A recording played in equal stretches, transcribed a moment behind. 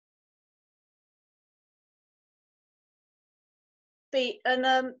Pete,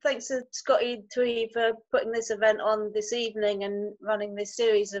 and thanks to Scotty Twee for putting this event on this evening and running this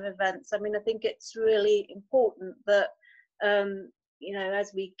series of events. I mean, I think it's really important that, you know,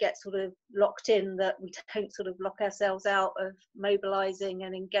 as we get sort of locked in, that we don't sort of lock ourselves out of mobilising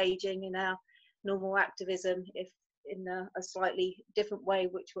and engaging in our normal activism, if in a slightly different way,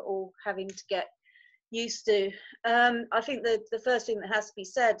 which we're all having to get used to. I think that the first thing that has to be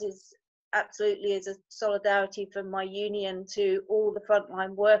said is absolutely is a solidarity from my union to all the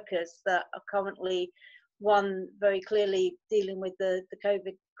frontline workers that are currently, one, very clearly dealing with the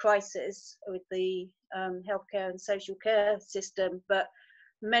COVID crisis with the healthcare and social care system, but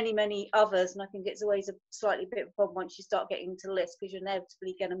many others. And I think it's always a slightly bit of a problem once you start getting into lists, because you're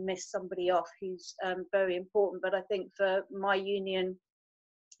inevitably going to miss somebody off who's very important. But I think for my union,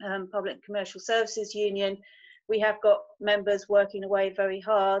 Public and Commercial Services Union, we have got members working away very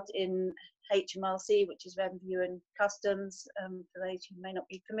hard in HMRC, which is Revenue and Customs, for those who may not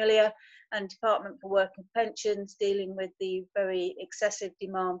be familiar, and Department for Work and Pensions, dealing with the very excessive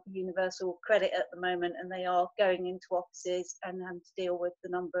demand for universal credit at the moment, and they are going into offices and having to deal with the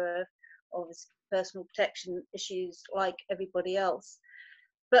number of personal protection issues like everybody else.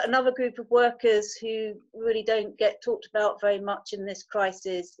 But another group of workers who really don't get talked about very much in this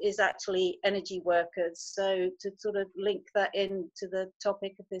crisis is actually energy workers. So to sort of link that in to the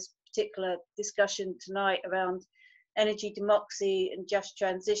topic of this particular discussion tonight around energy democracy and just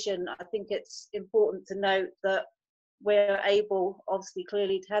transition, I think it's important to note that we're able, obviously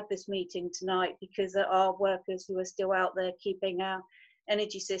clearly, to have this meeting tonight because there are workers who are still out there keeping our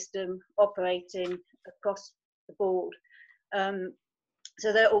energy system operating across the board.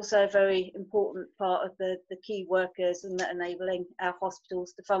 So they're also a very important part of the key workers and enabling our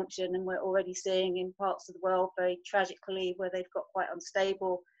hospitals to function. And we're already seeing in parts of the world, very tragically, where they've got quite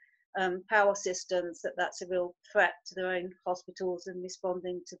unstable power systems, that's a real threat to their own hospitals and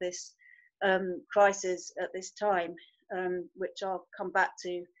responding to this crisis at this time, which I'll come back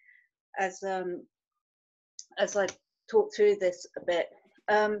to as I talk through this a bit.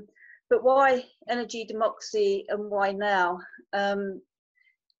 But why energy democracy and why now?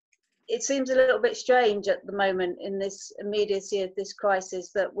 It seems a little bit strange at the moment in this immediacy of this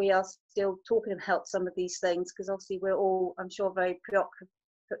crisis that we are still talking about some of these things, because obviously we're all, I'm sure, very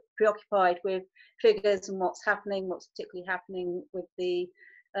preoccupied with figures and what's particularly happening with the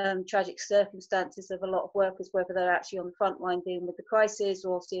tragic circumstances of a lot of workers, whether they're actually on the front line dealing with the crisis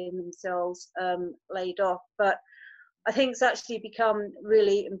or seeing themselves laid off. But I think it's actually become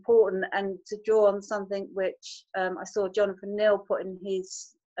really important, and to draw on something which I saw Jonathan Neal put in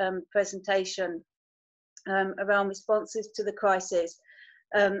his presentation around responses to the crisis.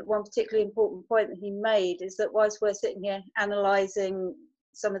 One particularly important point that he made is that whilst we're sitting here analysing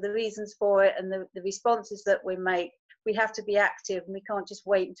some of the reasons for it and the responses that we make, we have to be active, and we can't just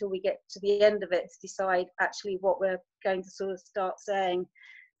wait until we get to the end of it to decide actually what we're going to sort of start saying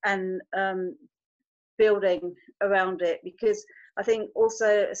and building around it. Because I think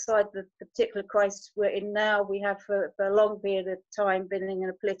also, aside the particular crisis we're in now, we have for a long period of time been in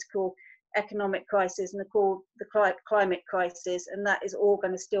a political economic crisis and the climate crisis, and that is all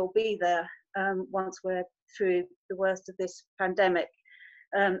going to still be there once we're through the worst of this pandemic.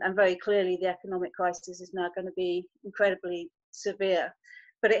 And very clearly the economic crisis is now going to be incredibly severe.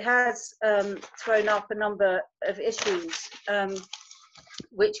 But it has thrown up a number of issues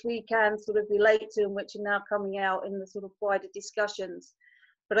which we can sort of relate to and which are now coming out in the sort of wider discussions.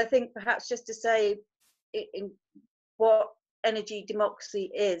 But I think perhaps just to say in what energy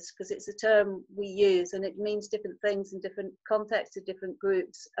democracy is, because it's a term we use and it means different things in different contexts of different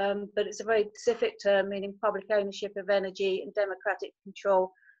groups, but it's a very specific term meaning public ownership of energy and democratic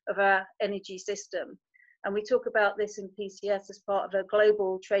control of our energy system. And we talk about this in PCS as part of a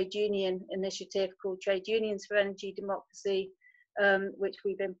global trade union initiative called Trade Unions for Energy Democracy, which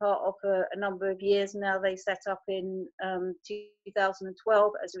we've been part of for a number of years now. They set up in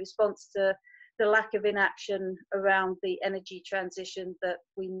 2012 as a response to the lack of inaction around the energy transition that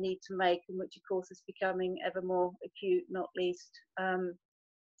we need to make, and which of course is becoming ever more acute, not least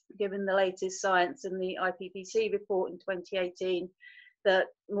given the latest science and the IPCC report in 2018 that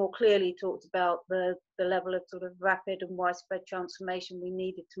more clearly talked about the level of sort of rapid and widespread transformation we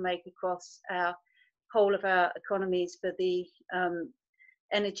needed to make across our whole of our economies for the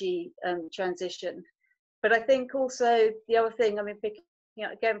energy transition. But I think also the other thing, I mean, picking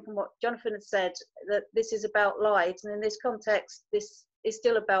up again from what Jonathan has said, that this is about lives, and in this context, this is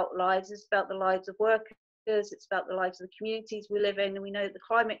still about lives. It's about the lives of workers, it's about the lives of the communities we live in, and we know that the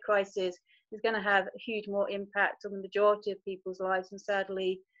climate crisis is going to have a huge more impact on the majority of people's lives, and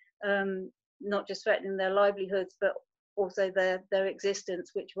sadly, not just threatening their livelihoods, but also their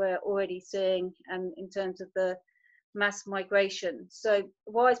existence, which we're already seeing, and in terms of the mass migration. So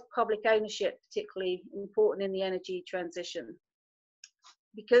why is public ownership particularly important in the energy transition?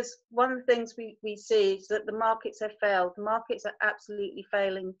 Because one of the things we see is that the markets have failed. The markets are absolutely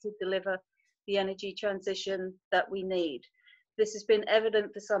failing to deliver the energy transition that we need. This has been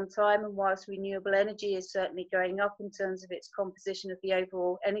evident for some time, and whilst renewable energy is certainly going up in terms of its composition of the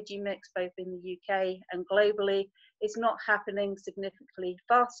overall energy mix, both in the UK and globally, it's not happening significantly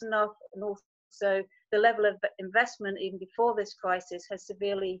fast enough, and also the level of investment even before this crisis has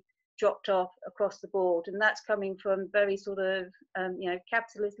severely dropped off across the board, and that's coming from very sort of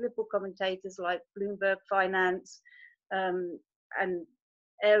capitalist liberal commentators like Bloomberg Finance and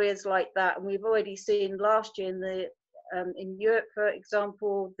areas like that. And we've already seen last year in Europe, for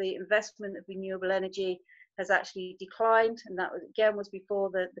example, the investment of renewable energy has actually declined, and that was before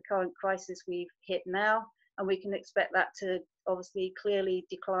the current crisis we've hit now, and we can expect that to obviously clearly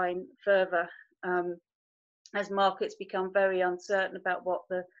decline further as markets become very uncertain about what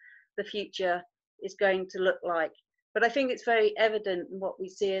the future is going to look like. But I think it's very evident in what we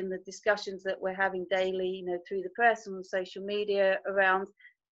see in the discussions that we're having daily, through the press and on social media, around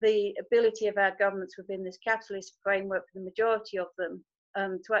the ability of our governments within this capitalist framework, for the majority of them,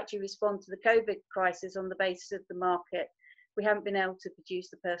 to actually respond to the COVID crisis on the basis of the market. We haven't been able to produce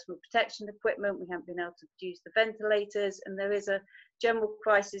the personal protection equipment, we haven't been able to produce the ventilators, and there is a general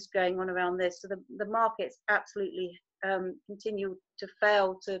crisis going on around this. So the markets absolutely continue to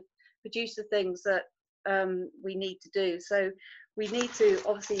fail to produce the things that we need to do. So we need to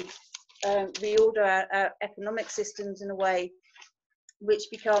obviously reorder our economic systems in a way which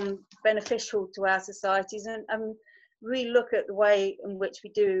become beneficial to our societies, and really look at the way in which we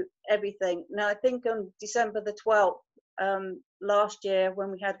do everything. Now, I think on December the 12th last year,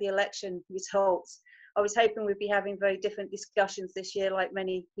 when we had the election results, I was hoping we'd be having very different discussions this year, like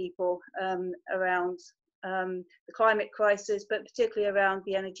many people, around the climate crisis, but particularly around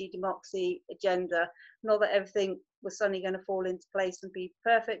the energy democracy agenda. Not that everything was suddenly going to fall into place and be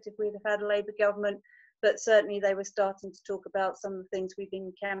perfect if we'd have had a Labour government, but certainly they were starting to talk about some of the things we've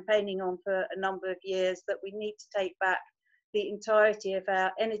been campaigning on for a number of years, that we need to take back the entirety of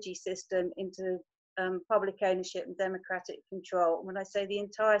our energy system into public ownership and democratic control. And when I say the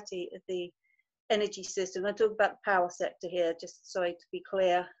entirety of the energy system, I talk about the power sector here, just sorry to be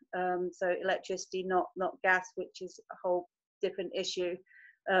clear. So electricity, not gas, which is a whole different issue.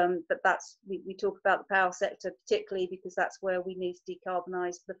 But we talk about the power sector particularly because that's where we need to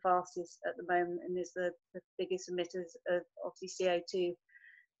decarbonise the fastest at the moment, and is the biggest emitters of obviously CO2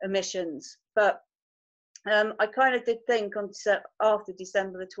 emissions. But I kind of did think after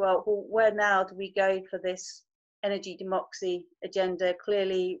December the 12th, well, where now do we go for this energy democracy agenda?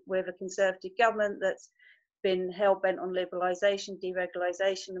 Clearly, we have a Conservative government that's been hell-bent on liberalisation,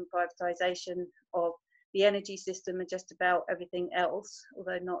 deregulation and privatisation of the energy system and just about everything else,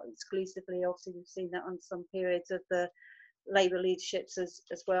 although not exclusively. Obviously, we've seen that on some periods of the Labour leaderships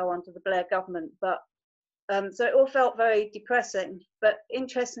as well under the Blair government. But so it all felt very depressing. But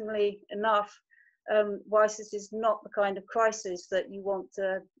interestingly enough, whilst this is not the kind of crisis that you want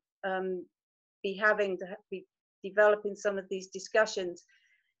to be having to be developing some of these discussions,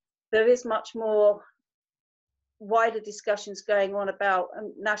 there is much more wider discussions going on about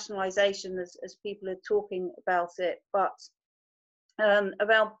nationalisation as people are talking about it, but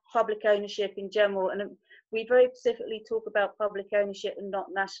around public ownership in general. And we very specifically talk about public ownership and not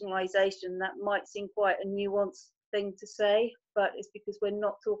nationalisation. That might seem quite a nuanced thing to say, but it's because we're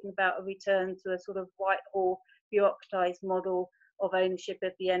not talking about a return to a sort of Whitehall bureaucratised model of ownership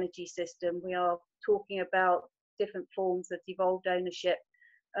of the energy system. We are talking about different forms of devolved ownership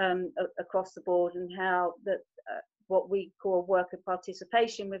across the board, and how that what we call worker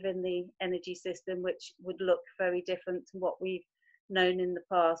participation within the energy system, which would look very different to what we've known in the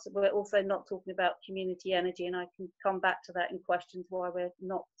past. We're also not talking about community energy, and I can come back to that in questions why we're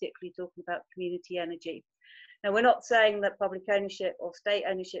not particularly talking about community energy. Now, we're not saying that public ownership or state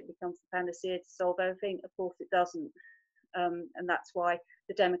ownership becomes the panacea to solve everything. Of course it doesn't, and that's why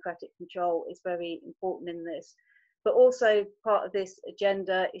the democratic control is very important in this. But also part of this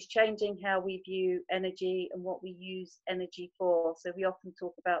agenda is changing how we view energy and what we use energy for. So we often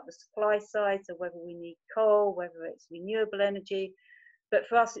talk about the supply side, so whether we need coal, whether it's renewable energy. But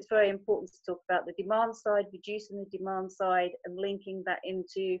for us, it's very important to talk about the demand side, reducing the demand side and linking that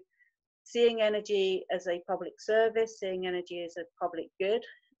into seeing energy as a public service, seeing energy as a public good,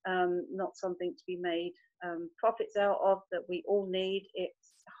 not something to be made profits out of, that we all need. It's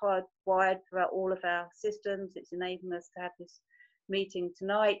hardwired throughout all of our systems. It's enabling us to have this meeting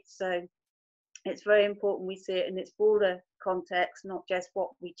tonight. So it's very important we see it in its broader context, not just what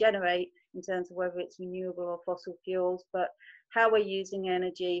we generate in terms of whether it's renewable or fossil fuels, but how we're using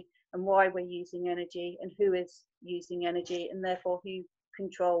energy and why we're using energy and who is using energy, and therefore who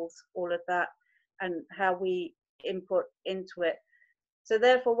controls all of that and how we input into it. So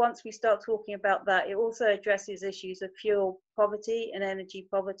therefore, once we start talking about that, it also addresses issues of fuel poverty and energy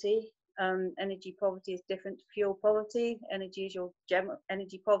poverty. Energy poverty is different to fuel poverty. Energy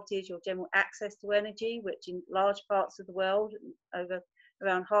poverty is your general access to energy, which in large parts of the world,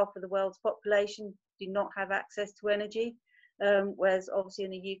 around half of the world's population, do not have access to energy. Whereas obviously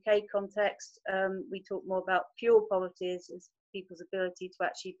in the UK context, we talk more about fuel poverty as people's ability to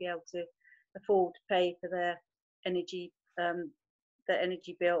actually be able to afford to pay for their energy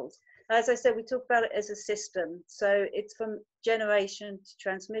bills. As I said, we talk about it as a system. So it's from generation to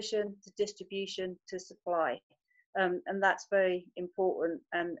transmission to distribution to supply. And that's very important.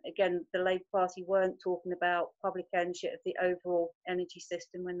 And again, the Labour Party weren't talking about public ownership of the overall energy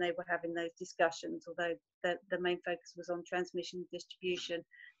system when they were having those discussions, although the main focus was on transmission and distribution,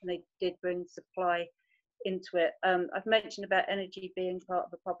 and they did bring supply into it. I've mentioned about energy being part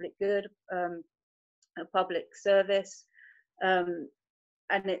of a public good, a public service.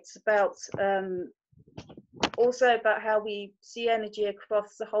 And it's about also about how we see energy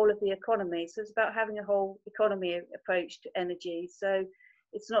across the whole of the economy. So it's about having a whole economy approach to energy. So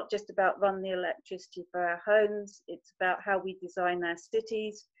it's not just about running the electricity for our homes, it's about how we design our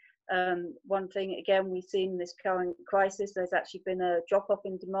cities. One thing, again, we've seen in this current crisis, there's actually been a drop-off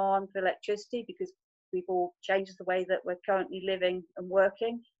in demand for electricity because we've all changed the way that we're currently living and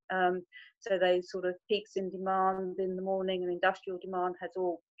working. So those sort of peaks in demand in the morning and industrial demand has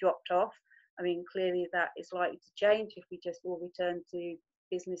all dropped off. I mean, clearly that is likely to change if we just all return to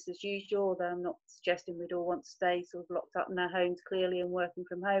business as usual, although I'm not suggesting we'd all want to stay sort of locked up in our homes clearly and working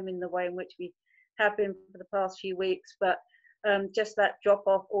from home in the way in which we have been for the past few weeks. But just that drop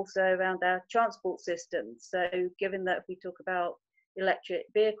off also around our transport systems. So given that if we talk about electric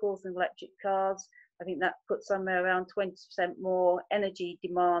vehicles and electric cars, I think that puts somewhere around 20% more energy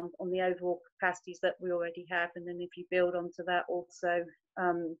demand on the overall capacities that we already have. And then if you build onto that also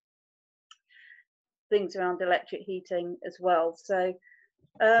things around electric heating as well. So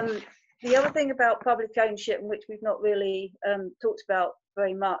the other thing about public ownership, which we've not really talked about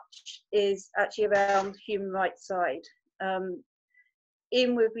very much, is actually around the human rights side.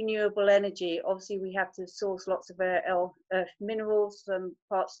 Even with renewable energy, obviously we have to source lots of earth minerals from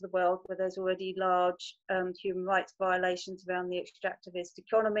parts of the world where there's already large human rights violations around the extractivist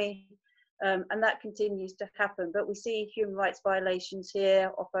economy, and that continues to happen. But we see human rights violations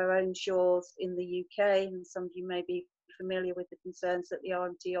here off our own shores in the UK, and some of you may be familiar with the concerns that the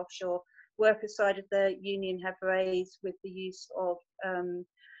RMT offshore workers side of the union have raised with the use of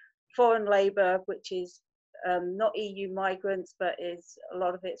foreign labour, which is not EU migrants, but is a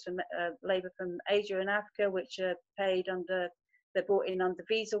lot of it's from labour from Asia and Africa, which are paid under, they're brought in under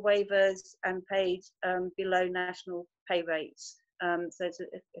visa waivers and paid below national pay rates. So it's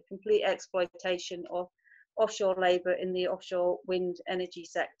a complete exploitation of offshore labour in the offshore wind energy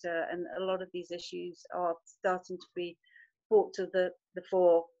sector, and a lot of these issues are starting to be brought to the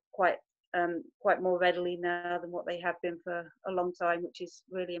fore quite more readily now than what they have been for a long time, which is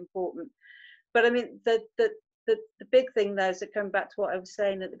really important. But I mean, the big thing though, so coming back to what I was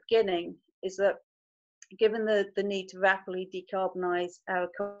saying at the beginning, is that given the need to rapidly decarbonise our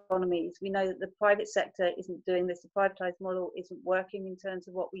economies, we know that the private sector isn't doing this. The privatised model isn't working in terms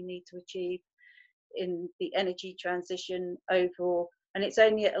of what we need to achieve in the energy transition overall. And it's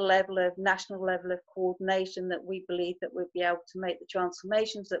only at a national level of coordination that we believe that we'll be able to make the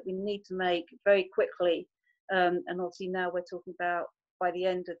transformations that we need to make very quickly. And obviously now we're talking about by the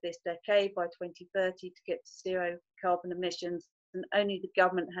end of this decade, by 2030, to get to zero carbon emissions. And only the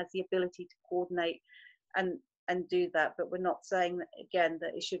government has the ability to coordinate and do that. But we're not saying that, again,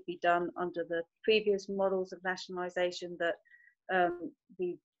 that it should be done under the previous models of nationalisation that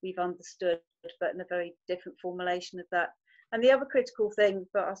we've understood, but in a very different formulation of that. And the other critical thing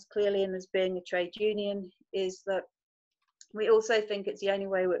for us, clearly, and as being a trade union, is that we also think it's the only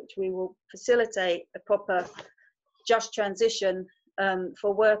way which we will facilitate a proper just transition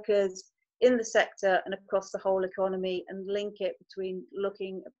for workers in the sector and across the whole economy, and link it between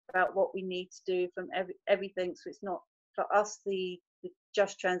looking about what we need to do from everything. So it's not, for us, the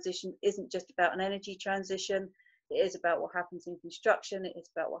just transition isn't just about an energy transition. It is about what happens in construction. It is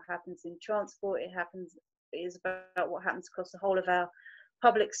about what happens in transport. It is about what happens across the whole of our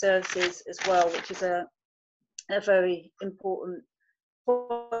public services as well, which is a very important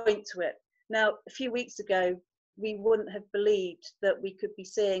point to it. Now, a few weeks ago, we wouldn't have believed that we could be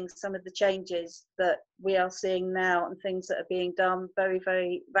seeing some of the changes that we are seeing now and things that are being done very,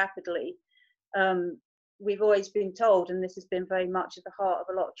 very rapidly. We've always been told, and this has been very much at the heart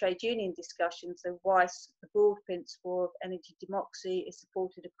of a lot of trade union discussions, so whilst the broad principle of energy democracy is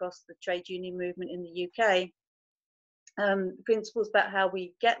supported across the trade union movement in the UK, the principles about how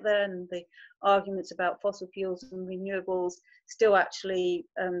we get there and the arguments about fossil fuels and renewables still actually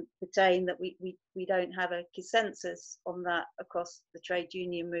pertain, that we don't have a consensus on that across the trade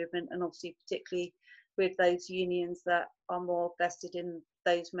union movement, and obviously particularly with those unions that are more vested in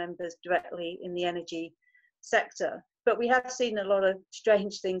those members directly in the energy sector. But we have seen a lot of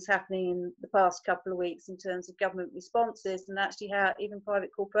strange things happening in the past couple of weeks in terms of government responses, and actually how even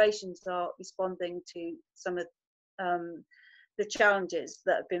private corporations are responding to some of the challenges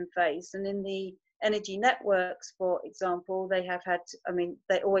that have been faced. And in the energy networks, for example, they have had, I mean,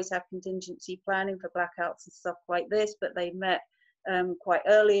 they always have contingency planning for blackouts and stuff like this, but they met quite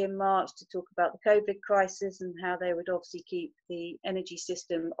early in March to talk about the COVID crisis and how they would obviously keep the energy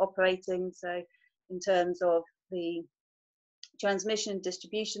system operating. So in terms of the transmission and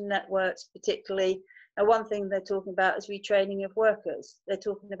distribution networks particularly, and one thing they're talking about is retraining of workers. They're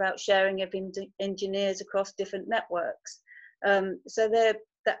talking about sharing of engineers across different networks. So they're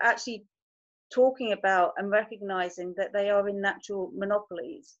actually talking about and recognising that they are in natural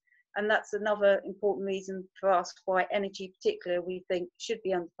monopolies. And that's another important reason for us why energy particularly we think should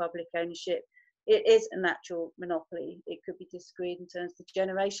be under public ownership. It is a natural monopoly. It could be disagreed in terms of the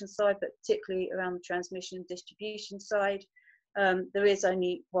generation side, but particularly around the transmission and distribution side. There is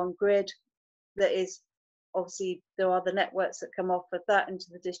only one grid. There is obviously, there are the networks that come off of that into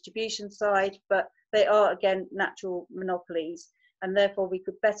the distribution side, but they are again natural monopolies, and therefore we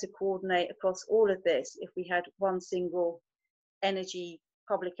could better coordinate across all of this if we had one single energy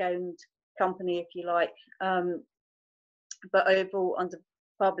public owned company, if you like, but overall under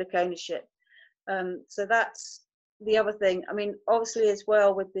public ownership. So that's the other thing. I mean, obviously as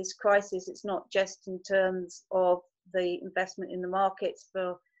well with this crisis, it's not just in terms of the investment in the markets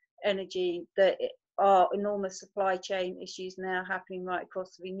for energy. There are enormous supply chain issues now happening right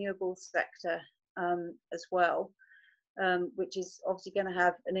across the renewables sector as well, which is obviously going to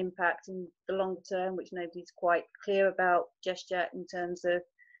have an impact in the longer term, which nobody's quite clear about just yet in terms of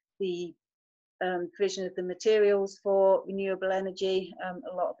the provision of the materials for renewable energy,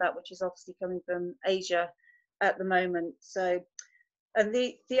 a lot of that which is obviously coming from Asia at the moment. So, and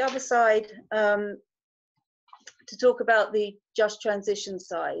the other side, to talk about the just transition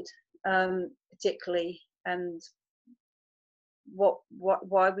side, particularly, and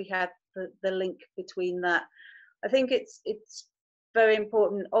why we have the link between that. I think it's very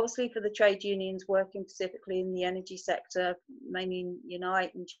important, obviously, for the trade unions working specifically in the energy sector, mainly in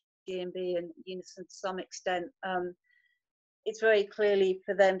Unite and GMB and Unison to some extent. It's very clearly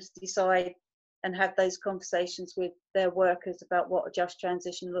for them to decide and have those conversations with their workers about what a just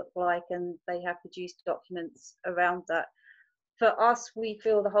transition looked like, and they have produced documents around that. For us, we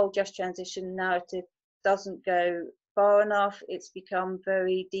feel the whole just transition narrative doesn't go far enough. It's become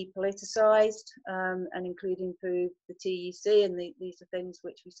very depoliticized, and including through the TUC, and these are things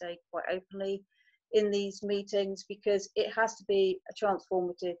which we say quite openly in these meetings, because it has to be a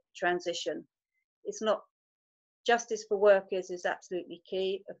transformative transition. It's not justice for workers is absolutely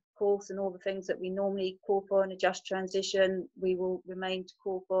key, of course, and all the things that we normally call for in a just transition, we will remain to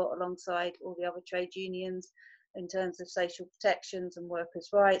call for alongside all the other trade unions in terms of social protections and workers'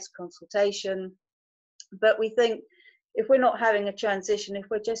 rights, consultation. But we think if we're not having a transition, if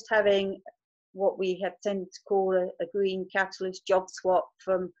we're just having what we have tended to call a green catalyst job swap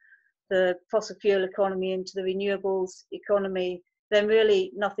from the fossil fuel economy into the renewables economy, then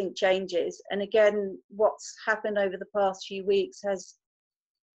really nothing changes. And again, what's happened over the past few weeks has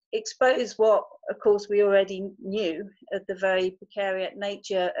exposed what, of course, we already knew of the very precarious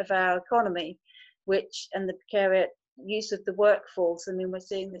nature of our economy, which, and the precarious use of the workforce. I mean, we're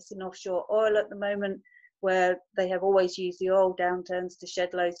seeing this in offshore oil at the moment, where they have always used the oil downturns to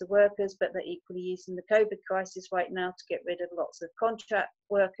shed loads of workers, but they're equally using the COVID crisis right now to get rid of lots of contract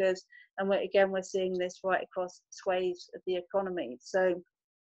workers. And we're seeing this right across swathes of the economy. So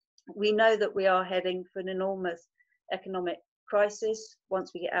we know that we are heading for an enormous economic crisis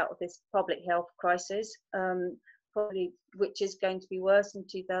once we get out of this public health crisis, probably which is going to be worse than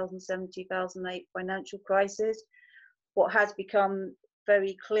 2007, 2008 financial crisis. What has become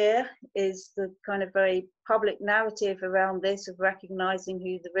very clear is the kind of very public narrative around this of recognizing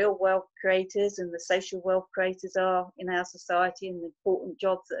who the real wealth creators and the social wealth creators are in our society and the important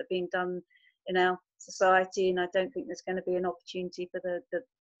jobs that are being done in our society. And I don't think there's going to be an opportunity for the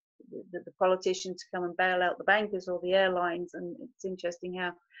the politicians to come and bail out the bankers or the airlines. And it's interesting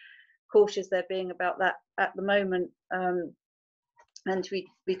how cautious they're being about that at the moment. And to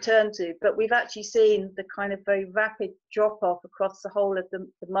return to, but we've actually seen the kind of very rapid drop off across the whole of the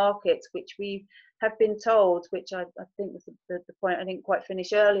markets, which we have been told, which I think was the point I didn't quite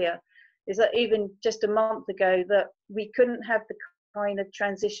finish earlier, is that even just a month ago that we couldn't have the kind of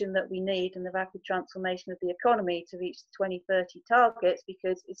transition that we need and the rapid transformation of the economy to reach the 2030 targets,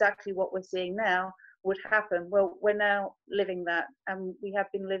 because exactly what we're seeing now would happen. Well, we're now living that, and we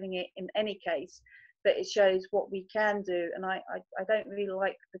have been living it in any case. But it shows what we can do, and I don't really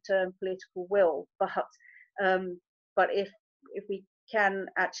like the term political will, but if we can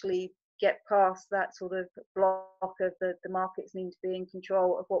actually get past that sort of block of the markets need to be in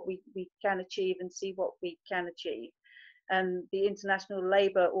control of what we can achieve and see what we can achieve. And the International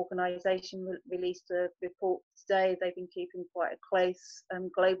Labour Organization released a report today. They've been keeping quite a close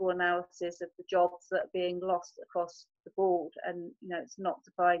global analysis of the jobs that are being lost across the board. And, you know, it's not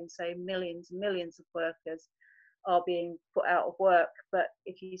surprising to say millions and millions of workers are being put out of work. But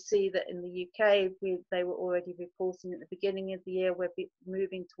if you see that in the UK, they were already reporting at the beginning of the year, we're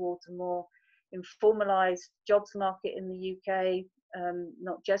moving towards a more informalised jobs market in the UK,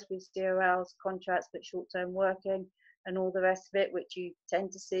 not just with 0 hours contracts, but short-term working and all the rest of it, which you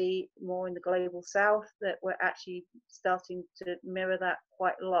tend to see more in the global south, that we're actually starting to mirror that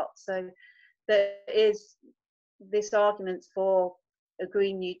quite a lot. So there is this argument for a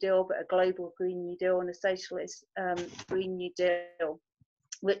Green New Deal, but a global Green New Deal and a socialist Green New Deal,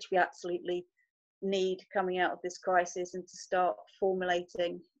 which we absolutely need coming out of this crisis, and to start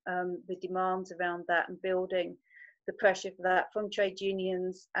formulating the demands around that and building the pressure for that from trade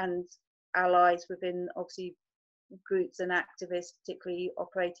unions and allies within, obviously, groups and activists, particularly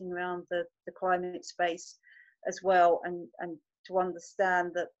operating around the climate space as well, and to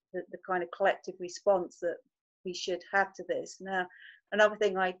understand that the kind of collective response that we should have to this. Now, another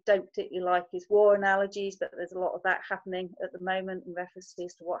thing I don't particularly like is war analogies, but there's a lot of that happening at the moment in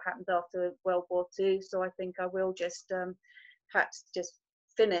references to what happened after World War II. So I think I will just perhaps just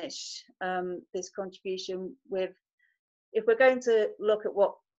finish this contribution with, if we're going to look at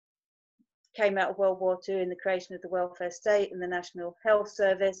what came out of World War II in the creation of the welfare state and the National Health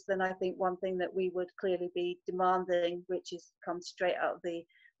Service, then I think one thing that we would clearly be demanding, which is comes straight out of the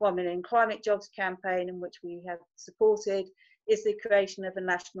 1 Million Climate Jobs campaign, in which we have supported, is the creation of a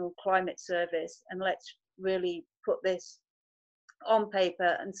National Climate Service. And let's really put this on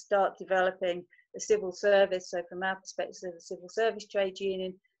paper and start developing a civil service. So from our perspective, a civil service trade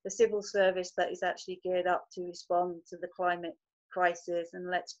union, a civil service that is actually geared up to respond to the climate crisis. And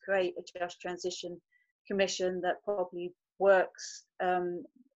let's create a Just Transition Commission that probably works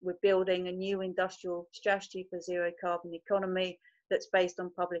with building a new industrial strategy for zero carbon economy that's based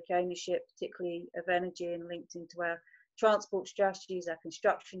on public ownership, particularly of energy, and linked into our transport strategies, our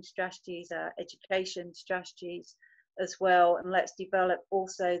construction strategies, our education strategies as well. And let's develop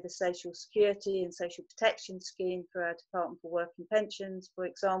also the social security and social protection scheme for our Department for Work and Pensions, for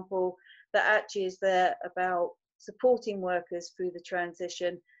example, that actually is there about supporting workers through the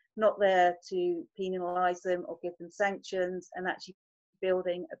transition, not there to penalise them or give them sanctions, and actually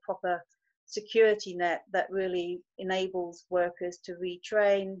building a proper security net that really enables workers to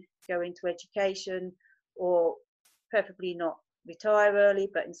retrain, go into education, or preferably not retire early,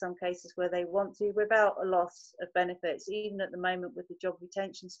 but in some cases where they want to, without a loss of benefits. Even at the moment with the job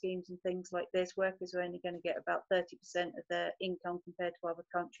retention schemes and things like this, workers are only going to get about 30% of their income compared to other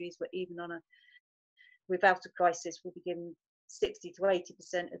countries, where even on without a crisis will be given 60 to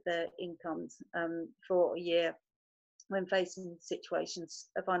 80% of their incomes for a year when facing situations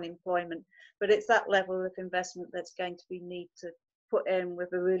of unemployment. But it's that level of investment that's going to be need to put in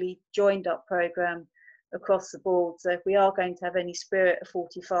with a really joined up programme across the board. So if we are going to have any spirit of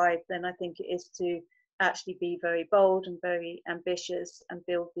 45, then I think it is to actually be very bold and very ambitious and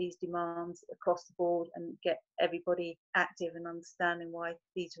build these demands across the board and get everybody active and understanding why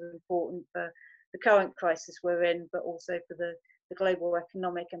these are important for the current crisis we're in, but also for the global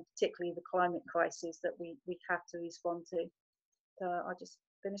economic and particularly the climate crisis that we have to respond to. So I'll just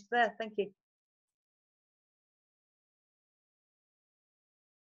finish there. Thank you.